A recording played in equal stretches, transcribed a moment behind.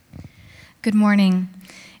Good morning.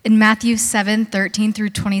 In Matthew 7:13 through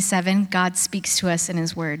 27, God speaks to us in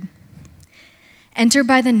his word. Enter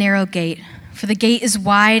by the narrow gate, for the gate is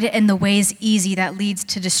wide and the way is easy that leads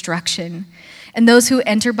to destruction, and those who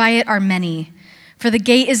enter by it are many. For the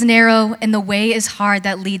gate is narrow and the way is hard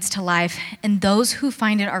that leads to life, and those who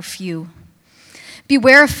find it are few.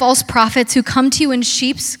 Beware of false prophets who come to you in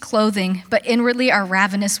sheep's clothing, but inwardly are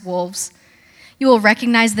ravenous wolves. You will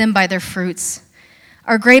recognize them by their fruits.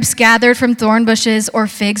 Are grapes gathered from thorn bushes or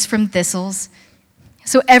figs from thistles?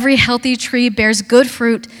 So every healthy tree bears good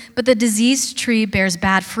fruit, but the diseased tree bears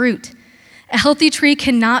bad fruit. A healthy tree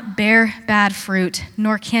cannot bear bad fruit,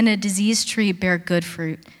 nor can a diseased tree bear good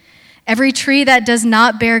fruit. Every tree that does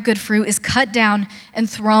not bear good fruit is cut down and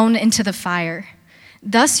thrown into the fire.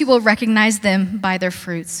 Thus you will recognize them by their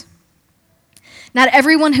fruits. Not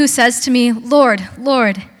everyone who says to me, Lord,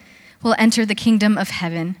 Lord, will enter the kingdom of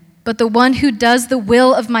heaven, but the one who does the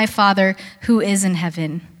will of my Father who is in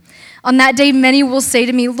heaven. On that day, many will say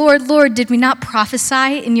to me, Lord, Lord, did we not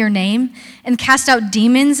prophesy in your name and cast out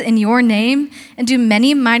demons in your name and do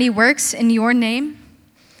many mighty works in your name?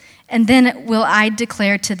 And then will I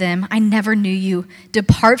declare to them, I never knew you.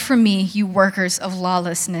 Depart from me, you workers of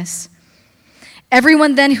lawlessness.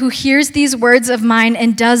 Everyone then who hears these words of mine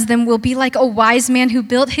and does them will be like a wise man who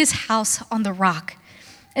built his house on the rock.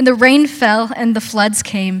 And the rain fell, and the floods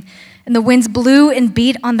came, and the winds blew and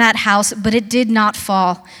beat on that house, but it did not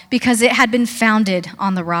fall, because it had been founded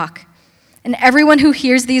on the rock. And everyone who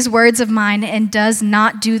hears these words of mine and does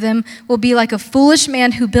not do them will be like a foolish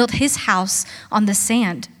man who built his house on the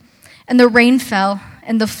sand. And the rain fell,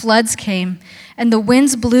 and the floods came, and the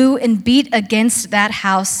winds blew and beat against that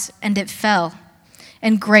house, and it fell,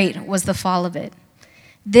 and great was the fall of it.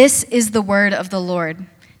 This is the word of the Lord.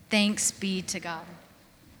 Thanks be to God.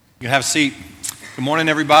 You can have a seat. Good morning,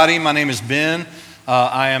 everybody. My name is Ben.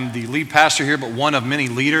 I am the lead pastor here, but one of many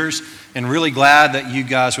leaders, and really glad that you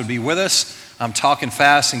guys would be with us. I'm talking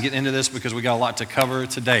fast and getting into this because we got a lot to cover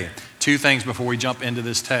today. Two things before we jump into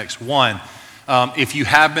this text. One, if you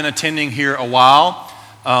have been attending here a while,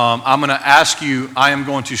 I'm going to ask you, I am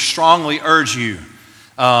going to strongly urge you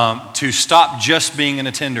to stop just being an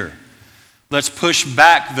attender. Let's push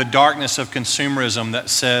back the darkness of consumerism that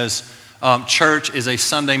says, church is a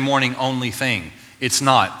Sunday morning only thing. It's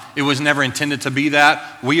not. It was never intended to be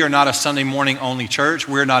that. We are not a Sunday morning only church.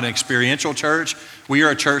 We're not an experiential church. We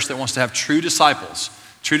are a church that wants to have true disciples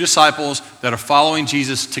that are following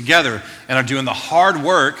Jesus together and are doing the hard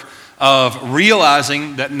work of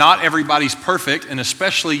realizing that not everybody's perfect, and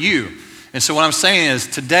especially you. And so what I'm saying is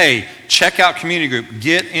today, check out community group.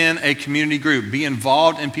 Get in a community group. Be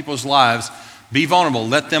involved in people's lives. Be vulnerable.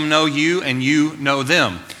 Let them know you and you know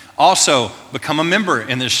them. Also, become a member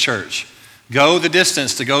in this church. Go the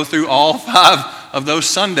distance to go through all 5 of those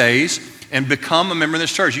Sundays and become a member in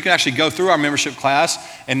this church. You can actually go through our membership class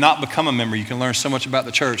and not become a member. You can learn so much about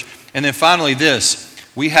the church. And then finally this,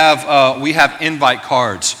 we have invite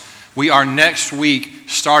cards. We are next week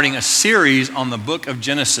starting a series on the book of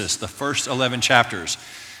Genesis, the first 11 chapters.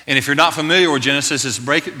 And if you're not familiar with Genesis, it's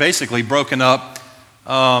basically broken up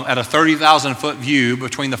at a 30,000 foot view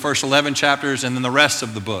between the first 11 chapters and then the rest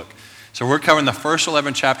of the book. So we're covering the first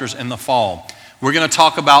 11 chapters in the fall. We're going to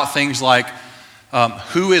talk about things like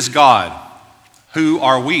who is God? Who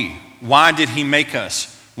are we? Why did he make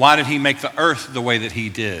us? Why did he make the earth the way that he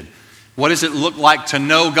did? What does it look like to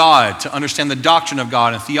know God, to understand the doctrine of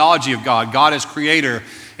God and theology of God, God as creator,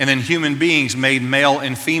 and then human beings made male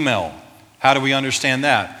and female? How do we understand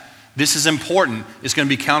that? This is important. It's going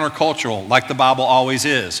to be countercultural, like the Bible always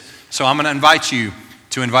is. So I'm going to invite you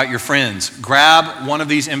to invite your friends. Grab one of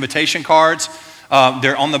these invitation cards.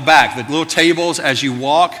 They're on the back, the little tables as you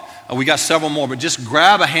walk. We got several more, but just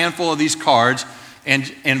grab a handful of these cards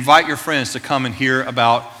and invite your friends to come and hear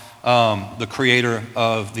about the creator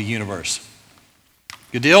of the universe.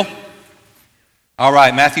 Good deal? All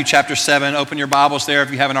right, Matthew chapter 7. Open your Bibles there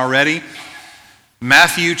if you haven't already.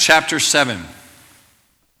 Matthew chapter 7.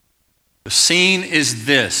 The scene is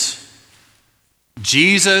this.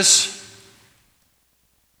 Jesus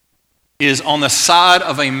is on the side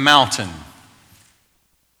of a mountain.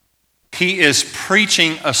 He is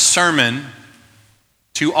preaching a sermon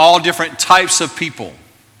to all different types of people.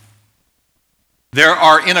 There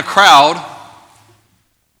are in a crowd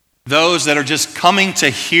those that are just coming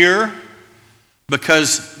to hear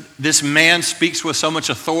because this man speaks with so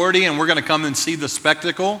much authority and we're going to come and see the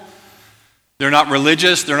spectacle. They're not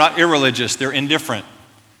religious, they're not irreligious, they're indifferent.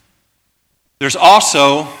 There's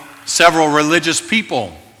also several religious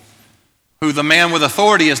people who the man with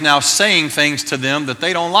authority is now saying things to them that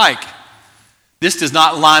they don't like. This does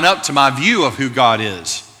not line up to my view of who God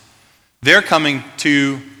is. They're coming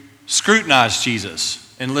to scrutinize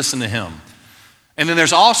Jesus and listen to him. And then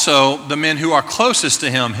there's also the men who are closest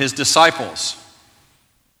to him, his disciples.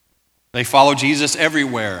 They follow Jesus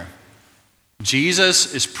everywhere.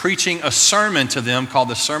 Jesus is preaching a sermon to them called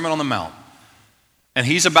the Sermon on the Mount. And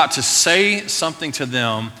he's about to say something to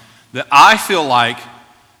them that I feel like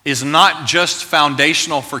is not just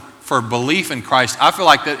foundational for belief in Christ. I feel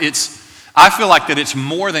like that it's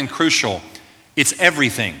more than crucial. It's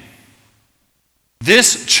everything.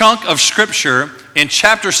 This chunk of scripture in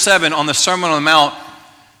chapter 7 on the Sermon on the Mount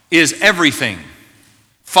is everything.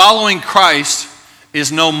 Following Christ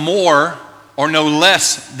is no more or no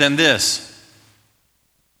less than this.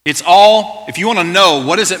 It's all, if you want to know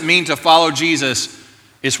what does it mean to follow Jesus,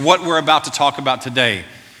 it's what we're about to talk about today.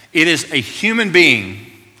 It is a human being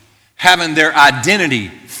having their identity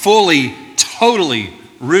fully, totally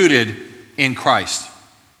rooted in Christ.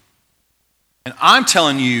 And I'm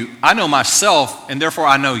telling you, I know myself, and therefore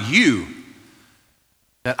I know you,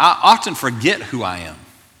 that I often forget who I am.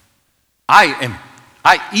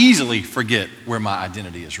 I easily forget where my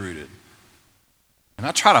identity is rooted. And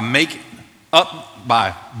I try to make it up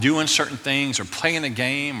by doing certain things or playing a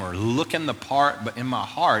game or looking the part, but in my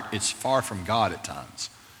heart, it's far from God at times.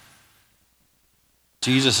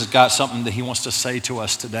 Jesus has got something that he wants to say to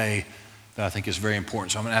us today that I think is very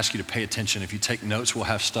important. So I'm going to ask you to pay attention. If you take notes, we'll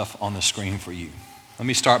have stuff on the screen for you. Let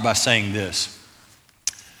me start by saying this.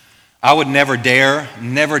 I would never dare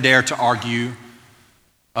to argue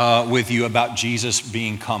with you about Jesus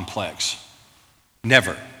being complex.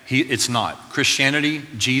 Never. It's not. Christianity,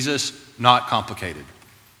 Jesus, not complicated.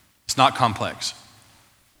 It's not complex.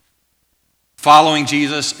 Following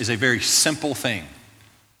Jesus is a very simple thing.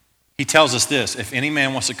 He tells us this: if any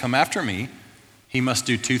man wants to come after me, he must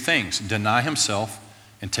do two things: deny himself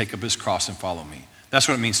and take up his cross and follow me. That's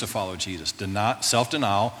what it means to follow Jesus.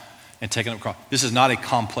 Self-denial and taking up a cross. This is not a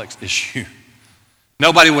complex issue.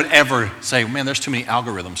 Nobody would ever say, man, there's too many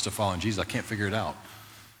algorithms to following Jesus. I can't figure it out.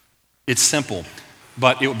 It's simple,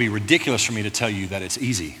 but it would be ridiculous for me to tell you that it's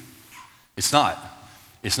easy. It's not.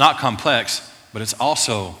 It's not complex, but it's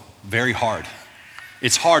also very hard.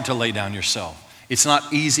 It's hard to lay down yourself. It's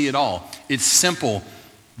not easy at all. It's simple,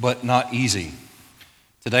 but not easy.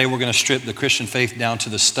 Today we're going to strip the Christian faith down to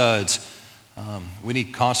the studs. We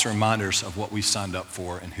need constant reminders of what we signed up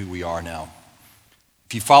for and who we are now.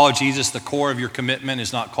 If you follow Jesus, the core of your commitment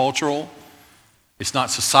is not cultural, it's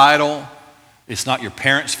not societal, it's not your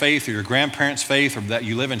parents' faith or your grandparents' faith, or that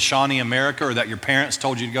you live in Shawnee, America, or that your parents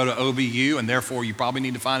told you to go to OBU and therefore you probably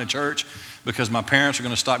need to find a church because my parents are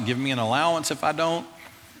going to stop giving me an allowance if I don't.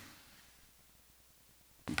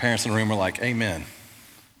 Parents in the room are like, amen.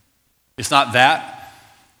 It's not that.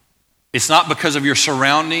 It's not because of your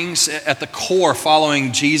surroundings. At the core,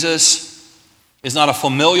 following Jesus is not a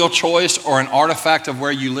familial choice or an artifact of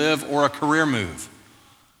where you live or a career move.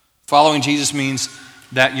 Following Jesus means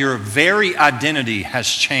that your very identity has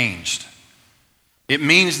changed. It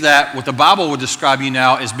means that what the Bible would describe you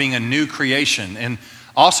now as being a new creation, and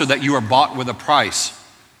also that you are bought with a price.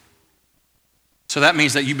 So that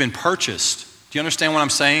means that you've been purchased. Do you understand what I'm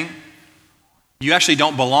saying? You actually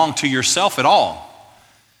don't belong to yourself at all.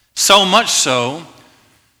 So much so,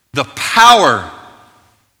 the power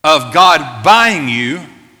of God buying you,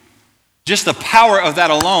 just the power of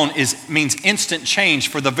that alone means instant change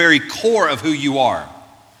for the very core of who you are.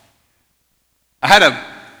 I had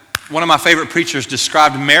one of my favorite preachers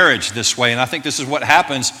described marriage this way, and I think this is what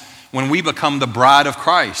happens when we become the bride of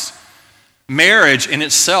Christ. Marriage in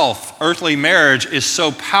itself, earthly marriage, is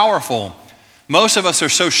so powerful. Most of us are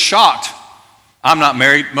so shocked. I'm not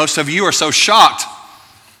married. Most of you are so shocked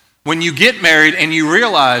when you get married and you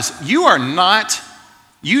realize you are not,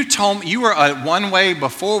 you told me you were one way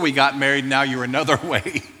before we got married, now you're another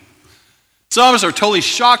way. Some of us are totally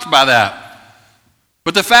shocked by that.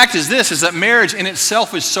 But the fact is this, is that marriage in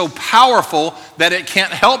itself is so powerful that it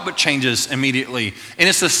can't help but change us immediately. And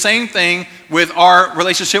it's the same thing with our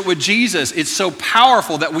relationship with Jesus. It's so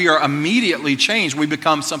powerful that we are immediately changed. We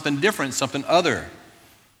become something different, something other.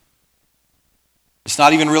 It's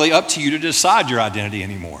not even really up to you to decide your identity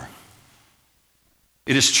anymore.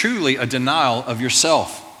 It is truly a denial of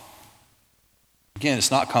yourself. Again, it's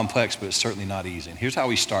not complex, but it's certainly not easy. And here's how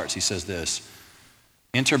he starts. He says this: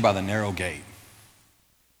 enter by the narrow gate.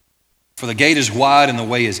 For the gate is wide and the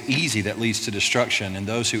way is easy that leads to destruction, and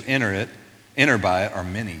those who enter by it are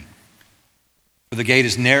many. For the gate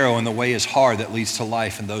is narrow and the way is hard that leads to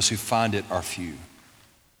life, and those who find it are few.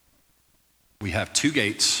 We have two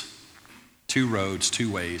gates, two roads,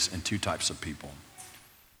 two ways, and two types of people.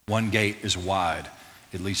 One gate is wide.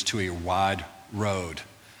 It leads to a wide road.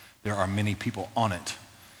 There are many people on it.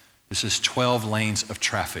 This is 12 lanes of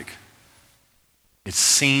traffic. It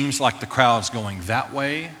seems like the crowd's going that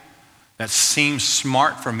way. That seems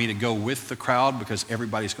smart for me to go with the crowd because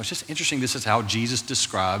everybody's going. It's just interesting. This is how Jesus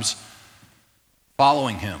describes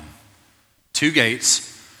following him. 2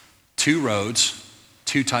 gates, 2 roads,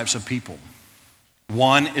 2 types of people.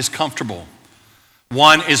 One is comfortable.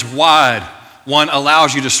 One is wide. One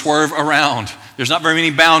allows you to swerve around. There's not very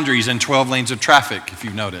many boundaries in 12 lanes of traffic, if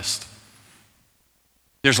you've noticed.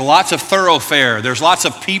 There's lots of thoroughfare. There's lots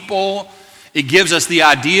of people. It gives us the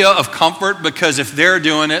idea of comfort because if they're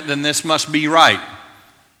doing it, then this must be right.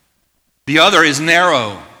 The other is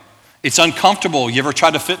narrow. It's uncomfortable. You ever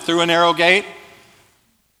tried to fit through a narrow gate?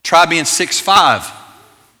 Try being 6'5".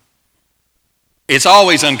 It's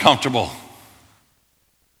always uncomfortable.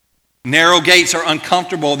 Narrow gates are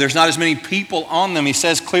uncomfortable. There's not as many people on them. He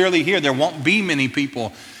says clearly here, there won't be many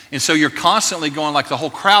people. And so you're constantly going like the whole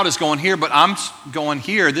crowd is going here, but I'm going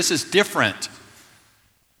here. This is different.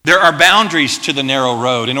 There are boundaries to the narrow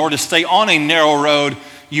road. In order to stay on a narrow road,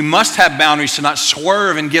 you must have boundaries to not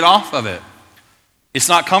swerve and get off of it. It's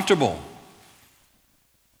not comfortable.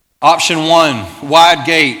 Option 1, wide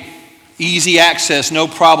gate, easy access, no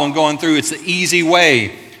problem going through. It's the easy way.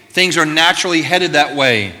 Things are naturally headed that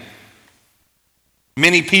way.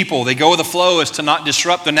 Many people, they go with the flow as to not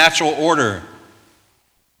disrupt the natural order.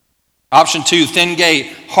 Option 2, thin gate,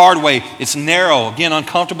 hard way. It's narrow, again,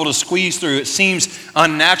 uncomfortable to squeeze through. It seems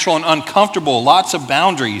unnatural and uncomfortable. Lots of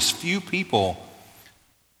boundaries, few people.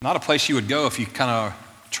 Not a place you would go if you kind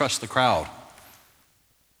of trust the crowd.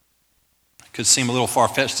 It could seem a little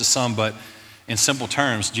far-fetched to some, but in simple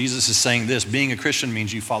terms, Jesus is saying this: being a Christian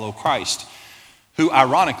means you follow Christ, who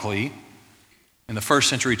ironically, in the first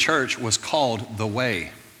century church, was called the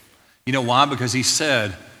way. You know why? Because he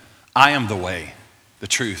said, I am the way, the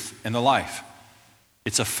truth, and the life.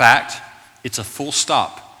 It's a fact, it's a full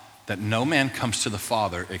stop, that no man comes to the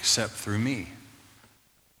Father except through me.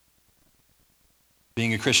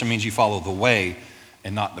 Being a Christian means you follow the way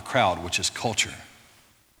and not the crowd, which is culture.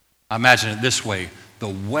 I imagine it this way: the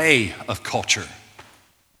way of culture.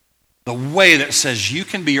 The way that says you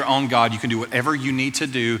can be your own God, you can do whatever you need to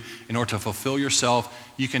do in order to fulfill yourself.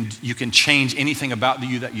 You can change anything about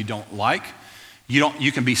you that you don't like.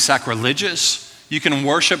 You can be sacrilegious. You can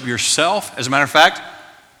worship yourself. As a matter of fact,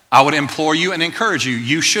 I would implore you and encourage you,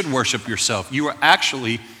 you should worship yourself. You are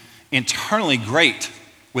actually internally great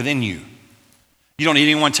within you. You don't need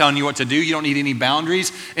anyone telling you what to do. You don't need any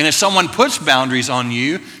boundaries. And if someone puts boundaries on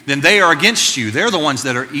you, then they are against you. They're the ones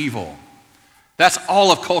that are evil. That's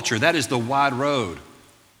all of culture. That is the wide road.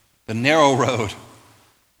 The narrow road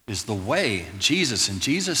is the way, Jesus. And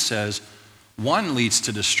Jesus says one leads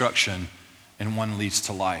to destruction and one leads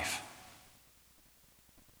to life.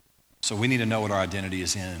 So we need to know what our identity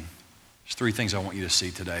is in. There's 3 things I want you to see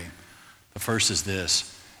today. The first is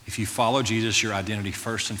this: if you follow Jesus, your identity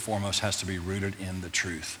first and foremost has to be rooted in the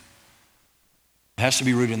truth. It has to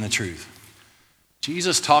be rooted in the truth.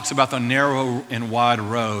 Jesus talks about the narrow and wide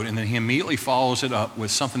road, and then he immediately follows it up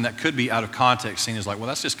with something that could be out of context, seen as like, well,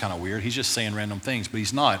 that's just kind of weird. He's just saying random things, but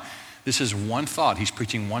he's not. This is one thought. He's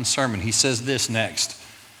preaching one sermon. He says this next: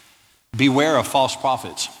 beware of false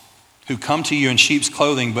prophets who come to you in sheep's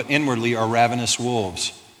clothing, but inwardly are ravenous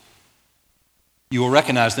wolves. You will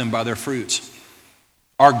recognize them by their fruits.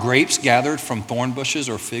 Are grapes gathered from thorn bushes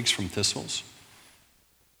or figs from thistles?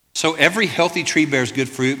 So every healthy tree bears good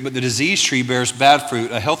fruit, but the diseased tree bears bad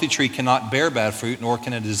fruit. A healthy tree cannot bear bad fruit, nor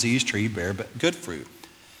can a diseased tree bear good fruit.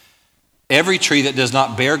 Every tree that does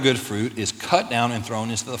not bear good fruit is cut down and thrown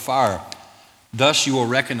into the fire. Thus you will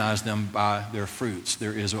recognize them by their fruits.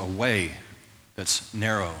 There is a way that's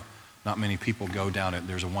narrow. Not many people go down it.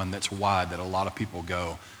 There's a one that's wide that a lot of people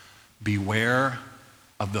go. Beware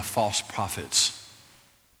of the false prophets.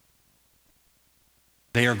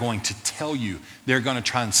 They are going to tell you, they're going to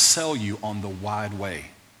try and sell you on the wide way.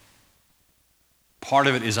 Part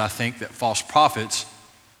of it is, I think, that false prophets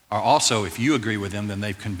are also, if you agree with them, then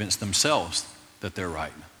they've convinced themselves that they're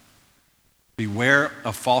right. Beware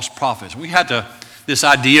of false prophets. We had this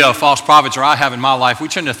idea of false prophets, or I have in my life, we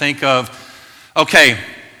tend to think of, okay,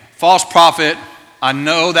 false prophet, I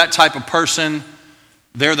know that type of person.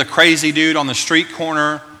 They're the crazy dude on the street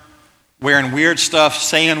corner, wearing weird stuff,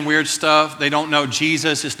 saying weird stuff. They don't know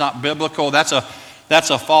Jesus. It's not biblical. That's a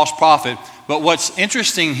false prophet. But what's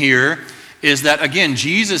interesting here is that, again,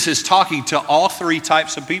 Jesus is talking to all 3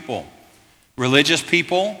 types of people: religious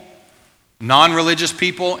people, non-religious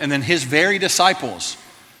people, and then his very disciples,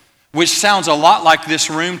 which sounds a lot like this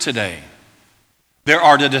room today. There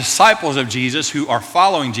are the disciples of Jesus who are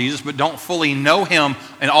following Jesus but don't fully know him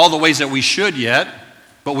in all the ways that we should yet,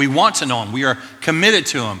 but we want to know him. We are committed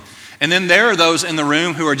to him. And then there are those in the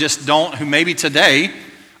room who who maybe today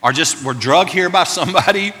were drugged here by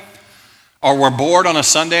somebody, or were bored on a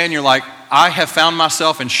Sunday and you're like, I have found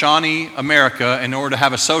myself in Shawnee, America. In order to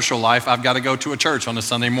have a social life, I've got to go to a church on a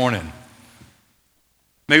Sunday morning.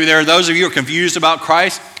 Maybe there are those of you who are confused about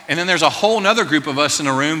Christ, and then there's a whole other group of us in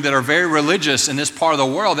a room that are very religious in this part of the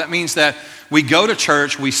world. That means that we go to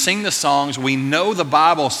church, we sing the songs, we know the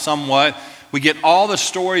Bible somewhat, we get all the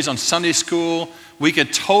stories on Sunday school, we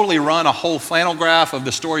could totally run a whole flannel graph of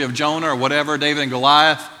the story of Jonah or whatever, David and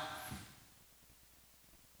Goliath.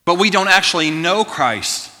 But we don't actually know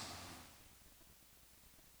Christ.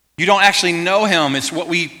 You don't actually know him. It's what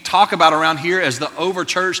we talk about around here as the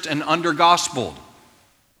over-churched and under-gospeled.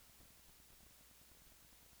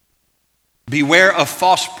 Beware of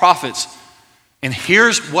false prophets. And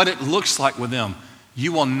here's what it looks like with them.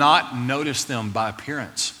 You will not notice them by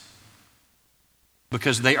appearance,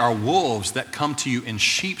 because they are wolves that come to you in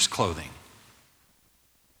sheep's clothing.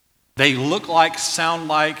 They look like, sound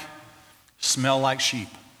like, smell like sheep.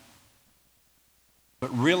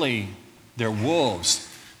 But really, they're wolves.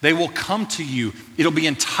 They will come to you. It'll be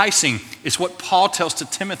enticing. It's what Paul tells to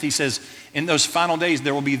Timothy. He says, in those final days,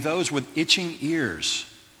 there will be those with itching ears.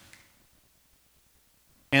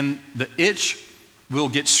 And the itch will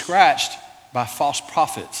get scratched by false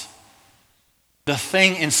prophets. The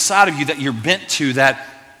thing inside of you that you're bent to, that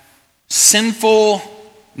sinful,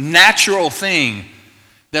 natural thing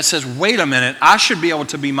that says, wait a minute, I should be able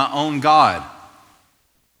to be my own God.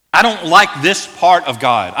 I don't like this part of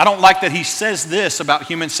God. I don't like that he says this about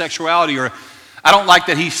human sexuality, or I don't like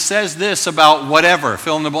that he says this about whatever,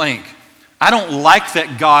 fill in the blank. I don't like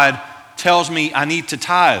that God tells me I need to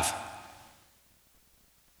tithe.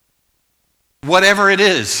 Whatever it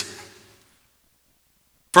is.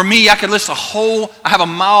 For me, I could list I have a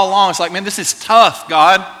mile long. It's like, man, this is tough,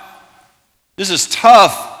 God. This is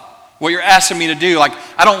tough, what you're asking me to do. Like,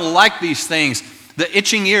 I don't like these things. The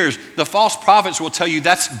itching ears, the false prophets will tell you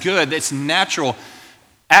that's good, that's natural.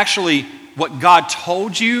 Actually, what God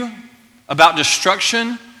told you about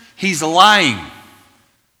destruction, he's lying.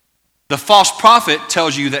 The false prophet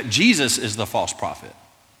tells you that Jesus is the false prophet.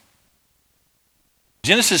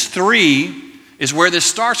 Genesis 3 is where this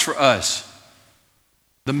starts for us.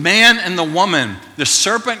 The man and the woman, the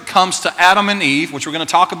serpent comes to Adam and Eve, which we're going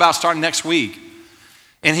to talk about starting next week,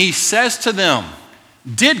 and he says to them,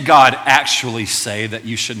 did God actually say that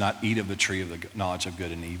you should not eat of the tree of the knowledge of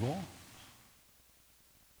good and evil?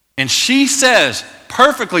 And she says,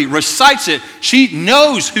 perfectly, recites it. She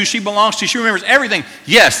knows who she belongs to. She remembers everything.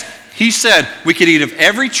 Yes, he said we could eat of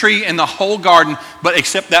every tree in the whole garden, but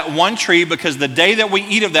except that one tree, because the day that we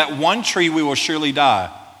eat of that one tree, we will surely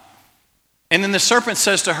die. And then the serpent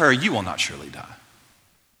says to her, you will not surely die.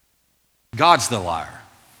 God's the liar.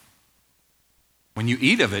 When you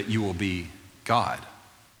eat of it, you will be God.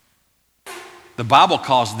 The Bible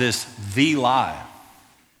calls this the lie.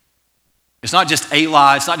 It's not just a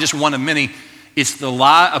lie. It's not just one of many. It's the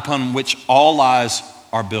lie upon which all lies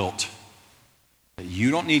are built. That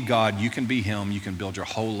you don't need God. You can be him. You can build your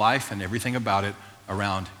whole life and everything about it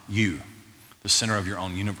around you, the center of your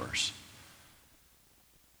own universe.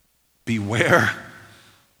 Beware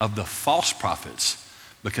of the false prophets,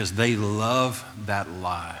 because they love that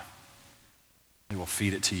lie. They will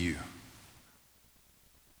feed it to you.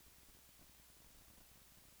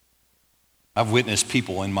 I've witnessed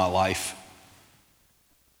people in my life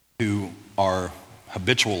who are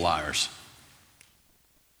habitual liars.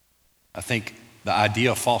 I think the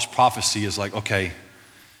idea of false prophecy is like, okay,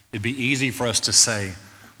 it'd be easy for us to say,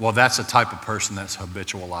 well, that's a type of person that's a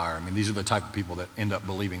habitual liar. I mean, these are the type of people that end up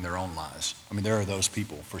believing their own lies. I mean, there are those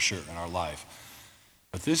people for sure in our life.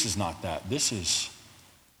 But this is not that. This is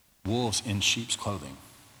wolves in sheep's clothing.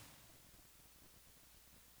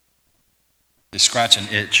 They scratch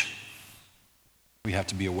an itch. We have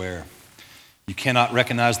to be aware. You cannot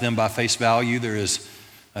recognize them by face value. There is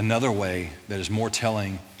another way that is more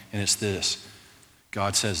telling, and it's this.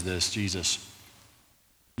 God says this, Jesus,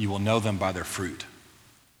 you will know them by their fruit.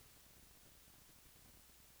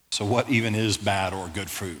 So what even is bad or good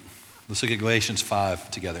fruit? Let's look at Galatians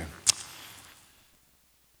 5 together.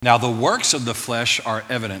 Now the works of the flesh are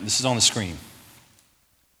evident. This is on the screen.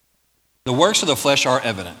 The works of the flesh are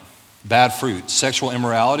evident. Bad fruit, sexual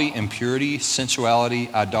immorality, impurity, sensuality,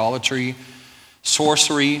 idolatry,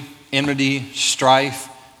 sorcery, enmity, strife,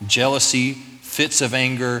 jealousy, fits of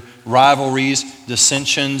anger, rivalries,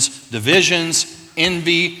 dissensions, divisions,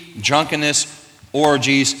 envy, drunkenness,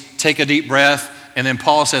 orgies. Take a deep breath. And then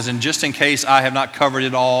Paul says, and just in case I have not covered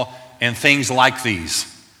it all, and things like these.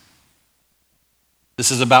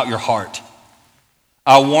 This is about your heart.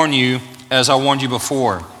 I warn you, as I warned you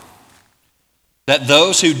before. that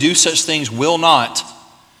those who do such things will not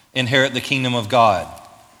inherit the kingdom of God.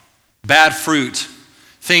 Bad fruit,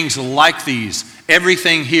 things like these,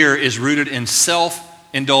 everything here is rooted in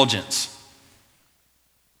self-indulgence.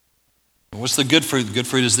 What's the good fruit? The good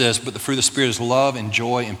fruit is this, but the fruit of the Spirit is love and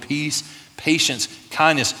joy and peace, patience,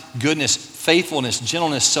 kindness, goodness, faithfulness,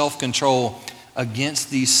 gentleness, self-control. Against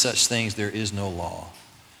these such things there is no law.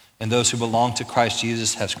 And those who belong to Christ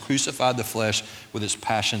Jesus have crucified the flesh with its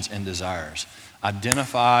passions and desires.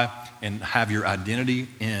 Identify and have your identity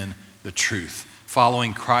in the truth.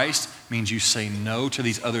 Following Christ means you say no to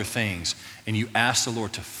these other things and you ask the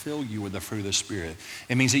Lord to fill you with the fruit of the Spirit.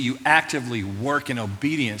 It means that you actively work in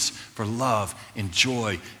obedience for love and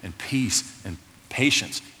joy and peace and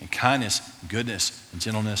patience and kindness, and goodness and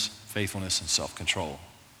gentleness, faithfulness and self-control.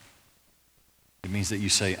 It means that you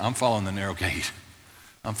say, I'm following the narrow gate.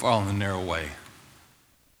 I'm following the narrow way.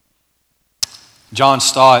 John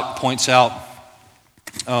Stott points out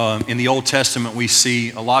in the Old Testament we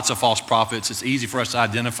see lots of false prophets. It's easy for us to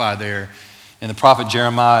identify there. And the prophet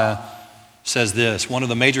Jeremiah says this: one of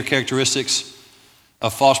the major characteristics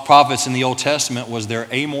of false prophets in the Old Testament was their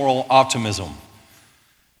amoral optimism,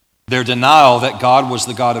 their denial that God was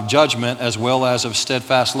the God of judgment as well as of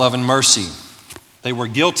steadfast love and mercy. They were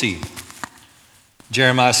guilty,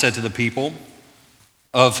 Jeremiah said to the people,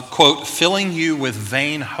 of, quote, filling you with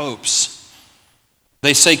vain hopes.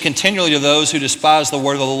 They say continually to those who despise the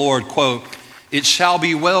word of the Lord, quote, it shall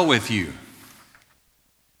be well with you.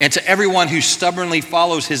 And to everyone who stubbornly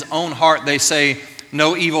follows his own heart, they say,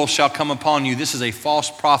 no evil shall come upon you. This is a false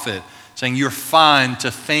prophet saying you're fine to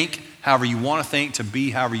think however you want to think, to be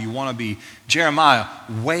however you want to be. Jeremiah,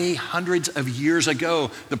 way hundreds of years ago,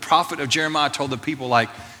 the prophet of Jeremiah told the people, like,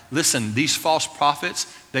 listen, these false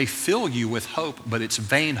prophets, they fill you with hope, but it's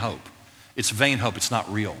vain hope. It's vain hope. It's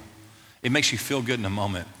not real. It makes you feel good in a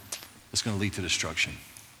moment. It's going to lead to destruction.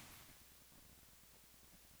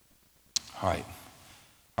 All right.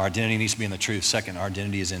 Our identity needs to be in the truth. Second, our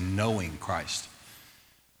identity is in knowing Christ.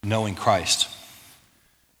 Knowing Christ.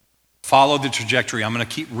 Follow the trajectory. I'm going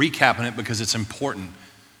to keep recapping it because it's important.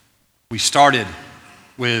 We started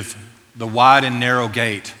with the wide and narrow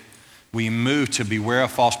gate. We moved to beware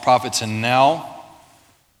of false prophets, and now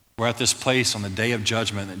we're at this place on the day of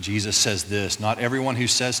judgment that Jesus says this: not everyone who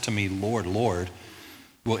says to me, Lord, Lord,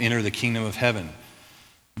 will enter the kingdom of heaven,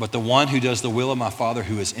 but the one who does the will of my Father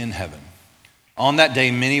who is in heaven. On that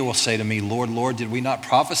day, many will say to me, Lord, Lord, did we not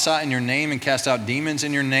prophesy in your name and cast out demons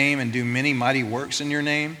in your name and do many mighty works in your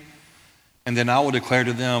name? And then I will declare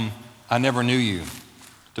to them, I never knew you.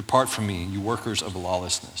 Depart from me, you workers of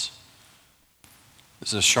lawlessness.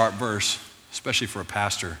 This is a sharp verse, especially for a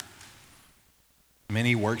pastor.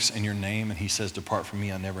 Many works in your name, and he says, depart from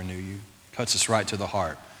me, I never knew you. Cuts us right to the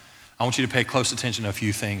heart. I want you to pay close attention to a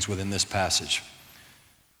few things within this passage.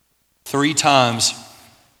 3 times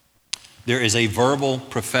there is a verbal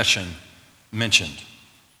profession mentioned.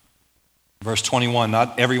 Verse 21,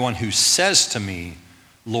 not everyone who says to me,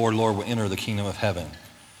 Lord, Lord, will enter the kingdom of heaven.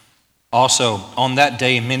 Also, on that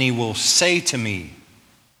day, many will say to me,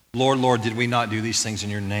 Lord, Lord, did we not do these things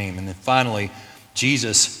in your name? And then finally,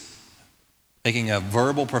 Jesus making a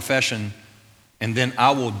verbal profession, and then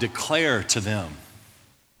I will declare to them,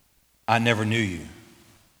 I never knew you.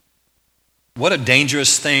 What a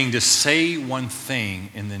dangerous thing to say one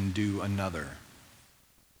thing and then do another.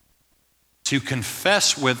 To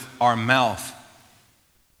confess with our mouth,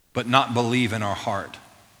 but not believe in our heart.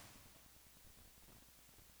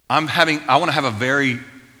 I want to have a very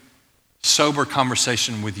sober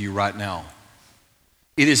conversation with you right now.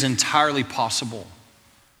 It is entirely possible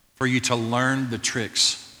for you to learn the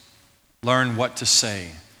tricks, learn what to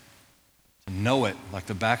say, to know it like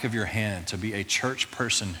the back of your hand, to be a church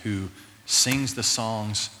person who sings the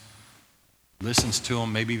songs, listens to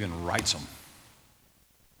them, maybe even writes them.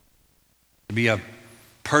 To be a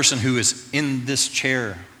person who is in this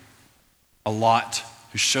chair a lot,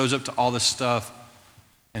 who shows up to all this stuff,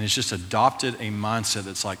 and has just adopted a mindset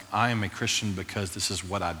that's like, I am a Christian because this is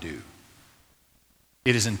what I do.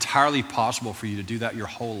 It is entirely possible for you to do that your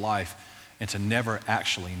whole life and to never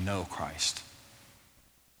actually know Christ.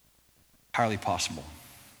 Entirely possible.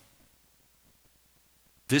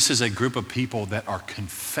 This is a group of people that are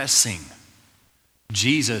confessing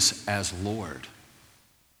Jesus as Lord.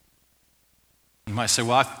 You might say,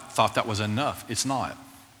 well, I thought that was enough. It's not.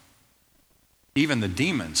 Even the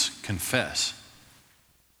demons confess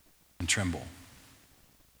and tremble.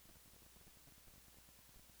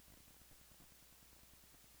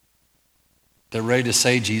 They're ready to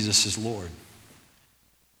say Jesus is Lord.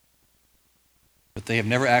 But they have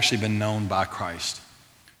never actually been known by Christ,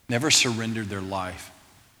 never surrendered their life.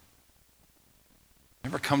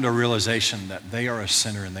 Ever come to a realization that they are a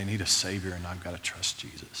sinner and they need a Savior, and I've got to trust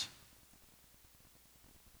Jesus?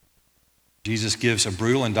 Jesus gives a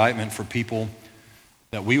brutal indictment for people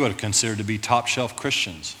that we would consider to be top shelf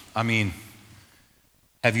Christians. I mean,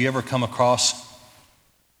 have you ever come across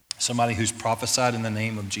somebody who's prophesied in the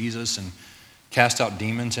name of Jesus and cast out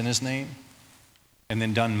demons in his name and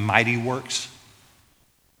then done mighty works?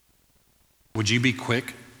 Would you be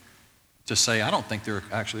quick to say, I don't think they're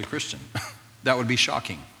actually a Christian? That would be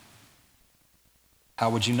shocking. How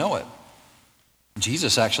would you know it?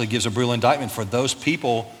 Jesus actually gives a brutal indictment for those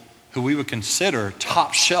people who we would consider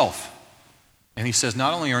top shelf. And he says,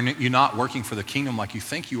 not only are you not working for the kingdom like you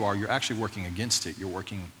think you are, you're actually working against it. You're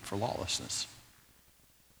working for lawlessness.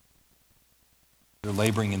 They're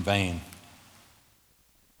laboring in vain.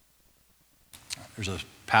 There's a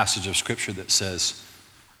passage of scripture that says,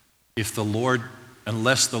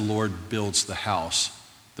 unless the Lord builds the house,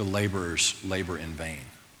 the laborers labor in vain.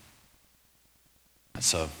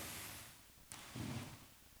 That's a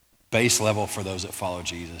base level for those that follow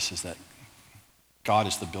Jesus, is that God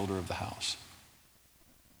is the builder of the house.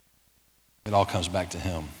 It all comes back to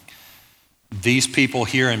him. These people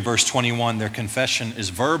here in verse 21, their confession is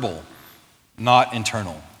verbal, not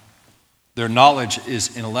internal. Their knowledge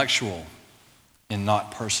is intellectual and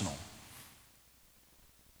not personal.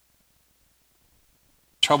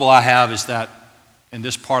 Trouble I have is that in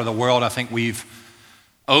this part of the world, I think we've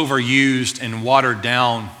overused and watered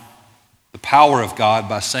down the power of God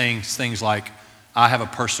by saying things like, I have a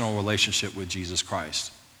personal relationship with Jesus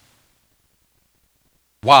Christ.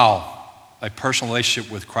 Wow, a personal relationship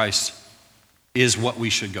with Christ is what we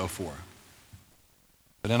should go for.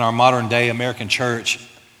 But in our modern day American church,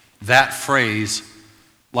 that phrase,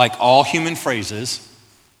 like all human phrases,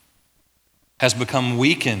 has become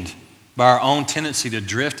weakened by our own tendency to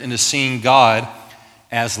drift into seeing God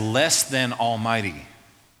as less than almighty.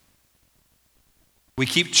 We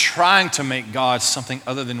keep trying to make God something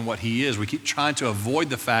other than what he is. We keep trying to avoid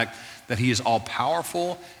the fact that he is all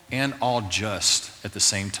powerful and all just at the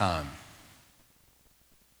same time.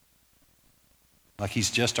 Like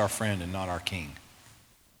he's just our friend and not our king.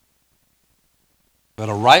 But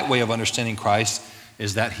a right way of understanding Christ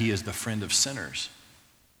is that he is the friend of sinners.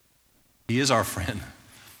 He is our friend.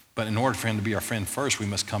 But in order for him to be our friend first, we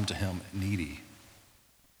must come to him needy.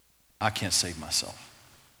 I can't save myself.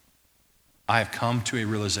 I have come to a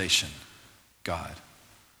realization, God,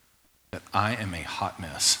 that I am a hot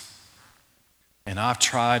mess. And I've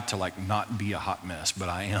tried to not be a hot mess, but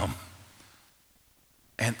I am.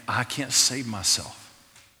 And I can't save myself.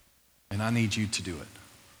 And I need you to do it.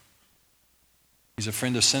 He's a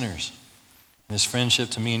friend of sinners. And his friendship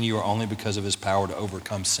to me and you are only because of his power to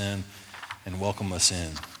overcome sin and welcome us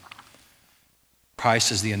in.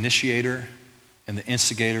 Christ is the initiator and the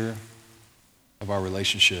instigator of our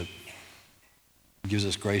relationship. He gives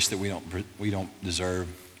us grace that we don't deserve.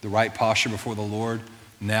 The right posture before the Lord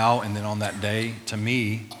now and then on that day, for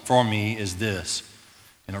me, is this.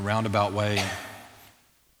 In a roundabout way,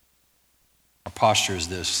 our posture is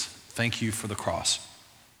this. Thank you for the cross.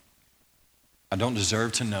 I don't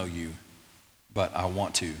deserve to know you, but I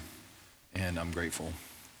want to, and I'm grateful.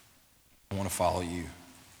 I want to follow you.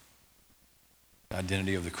 The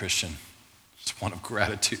identity of the Christian is one of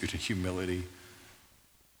gratitude and humility.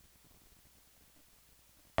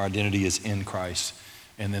 Our identity is in Christ.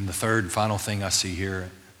 And then the third and final thing I see here,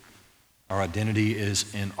 our identity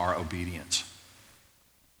is in our obedience.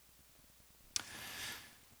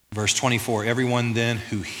 Verse 24, everyone then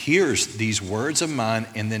who hears these words of mine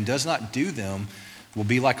and then does not do them will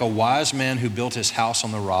be like a wise man who built his house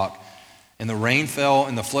on the rock. And the rain fell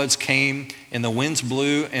and the floods came and the winds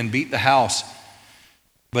blew and beat the house.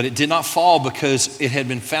 But it did not fall because it had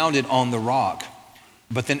been founded on the rock.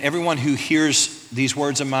 But then everyone who hears these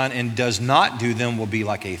words of mine and does not do them will be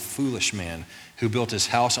like a foolish man who built his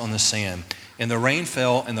house on the sand. And the rain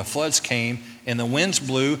fell and the floods came and the winds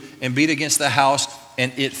blew and beat against the house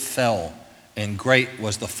and it fell. And great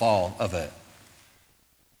was the fall of it.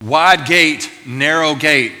 Wide gate, narrow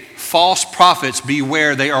gate. False prophets,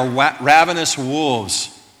 beware. They are ravenous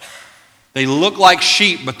wolves. They look like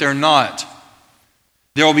sheep, but they're not.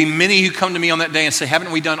 There will be many who come to me on that day and say,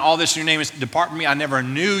 haven't we done all this in your name? It's, depart from me, I never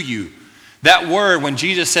knew you. That word, when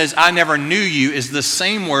Jesus says, I never knew you, is the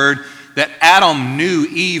same word that Adam knew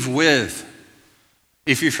Eve with.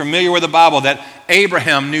 If you're familiar with the Bible, that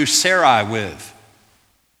Abraham knew Sarai with.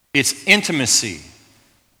 It's intimacy.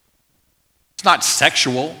 It's not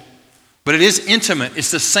sexual, but it is intimate.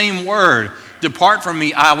 It's the same word. Depart from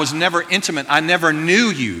me, I was never intimate. I never knew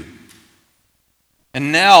you.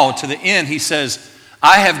 And now, to the end, he says,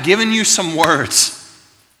 I have given you some words.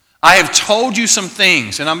 I have told you some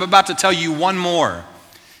things, and I'm about to tell you one more.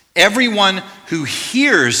 Everyone who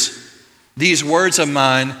hears these words of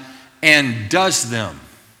mine and does them.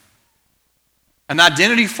 An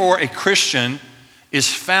identity for a Christian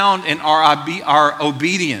is found in our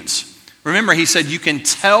obedience. Remember, he said you can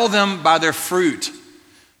tell them by their fruit,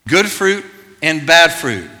 good fruit and bad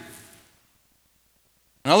fruit.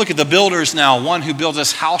 Now look at the builders now, one who builds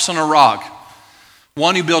his house on a rock,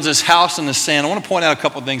 one who builds his house in the sand. I want to point out a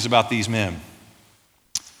couple of things about these men.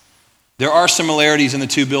 There are similarities in the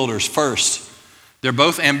two builders. First, they're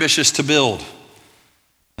both ambitious to build,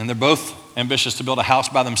 and they're both ambitious to build a house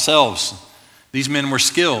by themselves. These men were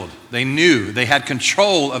skilled. They knew. They had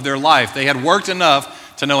control of their life. They had worked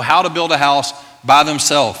enough to know how to build a house by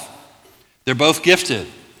themselves. They're both gifted.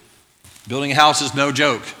 Building a house is no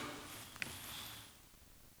joke.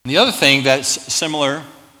 And the other thing that's similar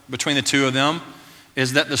between the two of them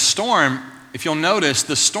is that the storm, if you'll notice,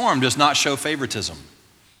 the storm does not show favoritism.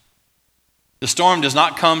 The storm does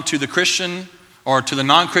not come to the Christian or to the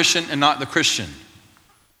non-Christian and not the Christian.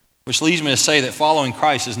 Which leads me to say that following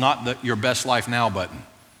Christ is not your best life now button.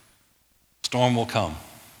 Storm will come.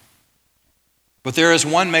 But there is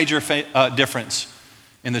one major difference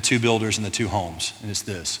in the two builders and the two homes, and it's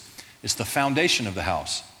this. It's the foundation of the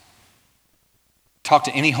house. Talk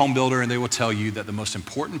to any home builder and they will tell you that the most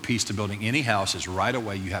important piece to building any house is right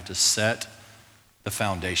away you have to set the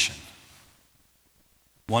foundation.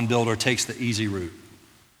 One builder takes the easy route.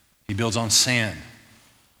 He builds on sand.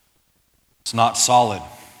 It's not solid,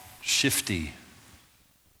 shifty,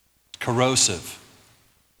 corrosive.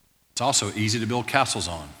 It's also easy to build castles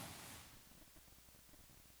on.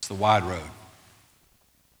 It's the wide road.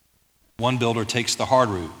 One builder takes the hard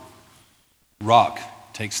route. Rock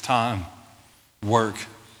takes time, work,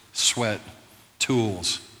 sweat,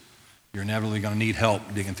 tools. You're inevitably going to need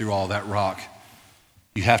help digging through all that rock.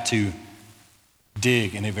 You have to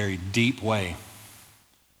dig in a very deep way.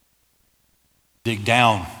 Dig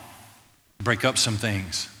down, break up some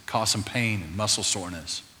things, cause some pain and muscle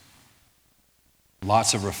soreness.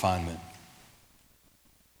 Lots of refinement.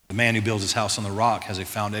 The man who builds his house on the rock has a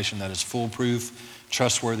foundation that is foolproof,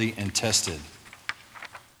 trustworthy, and tested.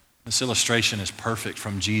 This illustration is perfect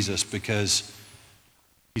from Jesus because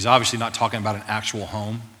he's obviously not talking about an actual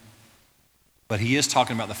home, but he is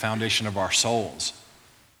talking about the foundation of our souls.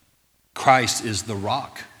 Christ is the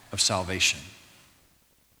rock of salvation.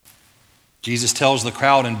 Jesus tells the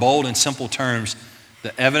crowd in bold and simple terms,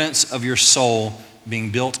 the evidence of your soul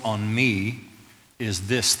being built on me is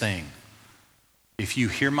this thing. If you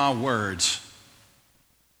hear my words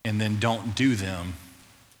and then don't do them,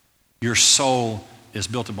 your soul is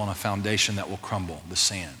built upon a foundation that will crumble, the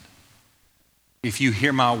sand. If you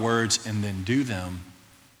hear my words and then do them,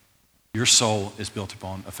 your soul is built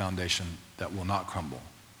upon a foundation that will not crumble,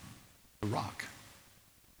 the rock.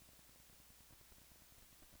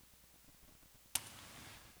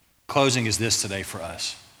 Closing is this today for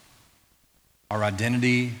us. Our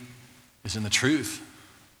identity is in the truth.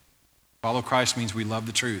 Follow Christ means we love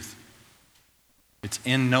the truth. It's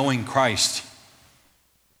in knowing Christ,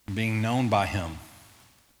 being known by him.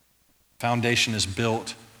 Foundation is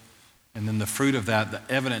built, and then the fruit of that, the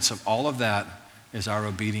evidence of all of that is our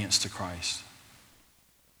obedience to Christ.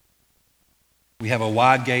 We have a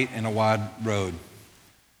wide gate and a wide road,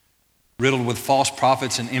 riddled with false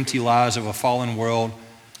prophets and empty lies of a fallen world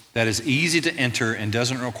that is easy to enter and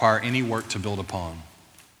doesn't require any work to build upon.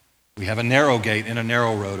 We have a narrow gate and a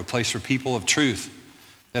narrow road, a place for people of truth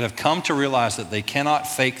that have come to realize that they cannot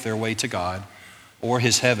fake their way to God or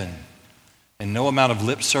his heaven. And no amount of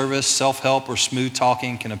lip service, self-help, or smooth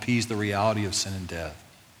talking can appease the reality of sin and death.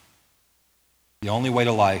 The only way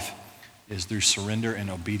to life is through surrender and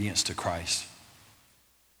obedience to Christ.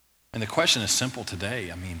 And the question is simple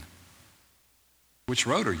today. Which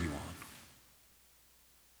road are you on?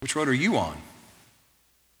 Which road are you on?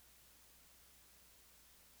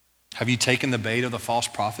 Have you taken the bait of the false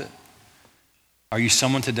prophet? Are you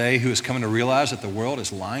someone today who is coming to realize that the world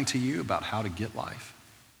is lying to you about how to get life?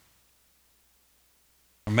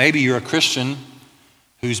 Or maybe you're a Christian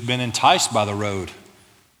who's been enticed by the road,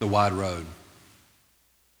 the wide road.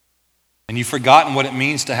 And you've forgotten what it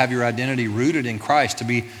means to have your identity rooted in Christ, to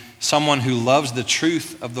be someone who loves the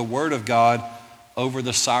truth of the Word of God over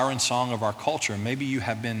the siren song of our culture. Maybe you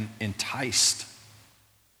have been enticed,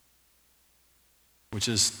 which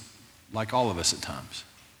is like all of us at times.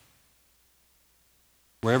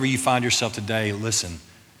 Wherever you find yourself today, listen,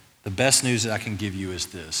 the best news that I can give you is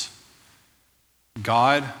this.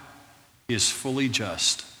 God is fully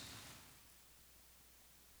just,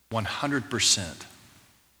 100%.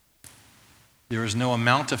 There is no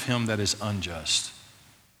amount of him that is unjust.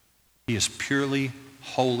 He is purely,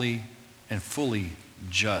 holy, and fully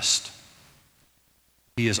just.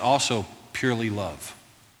 He is also purely love,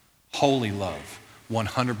 holy love,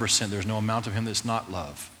 100%. There's no amount of him that's not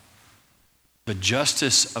love. The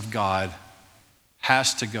justice of God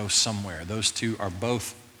has to go somewhere. Those two are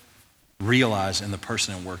both realized in the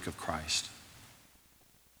person and work of Christ.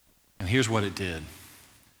 And here's what it did.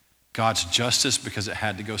 God's justice, because it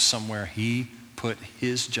had to go somewhere, he put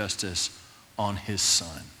his justice on his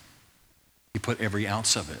son. He put every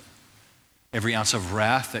ounce of it, every ounce of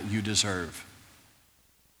wrath that you deserve,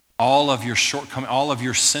 all of your shortcomings, all of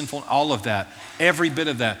your sinful, all of that, every bit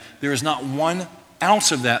of that. There is not one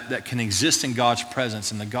ounce of that that can exist in God's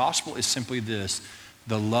presence. And the gospel is simply this: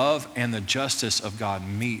 the love and the justice of God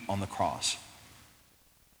meet on the cross.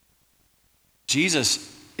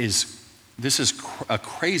 This is a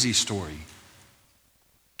crazy story.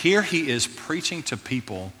 Here he is preaching to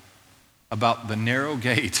people about the narrow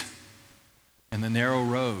gate and the narrow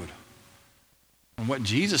road. And what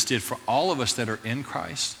Jesus did for all of us that are in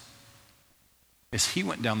Christ is he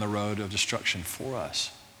went down the road of destruction for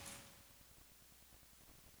us.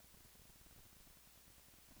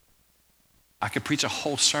 I could preach a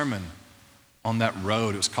whole sermon on that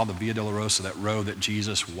road. It was called the Via Dolorosa, that road that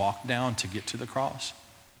Jesus walked down to get to the cross,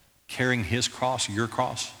 carrying his cross, your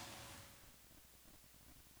cross.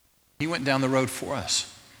 He went down the road for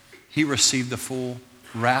us. He received the full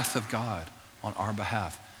wrath of God on our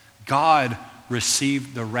behalf. God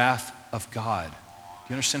received the wrath of God. Do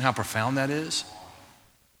you understand how profound that is?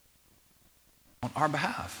 On our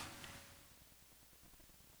behalf.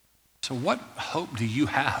 So what hope do you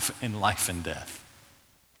have in life and death?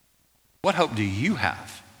 What hope do you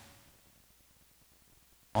have?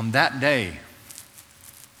 On that day,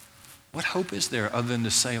 what hope is there other than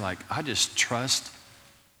to say, like, I just trust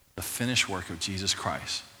the finished work of Jesus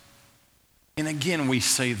Christ? And again, we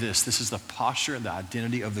say this is the posture and the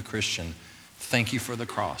identity of the Christian. Thank you for the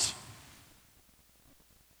cross.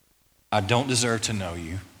 I don't deserve to know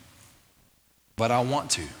you, but I want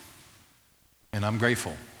to. And I'm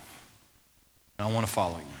grateful. And I want to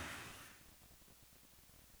follow you.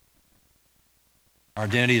 Our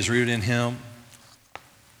identity is rooted in him.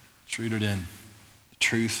 It's rooted in the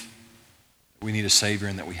truth that we need a Savior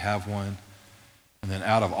and that we have one. And then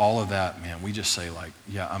out of all of that, man, we just say, like,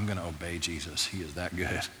 yeah, I'm going to obey Jesus. He is that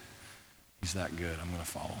good. He's that good. I'm going to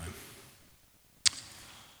follow him.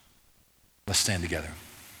 Let's stand together.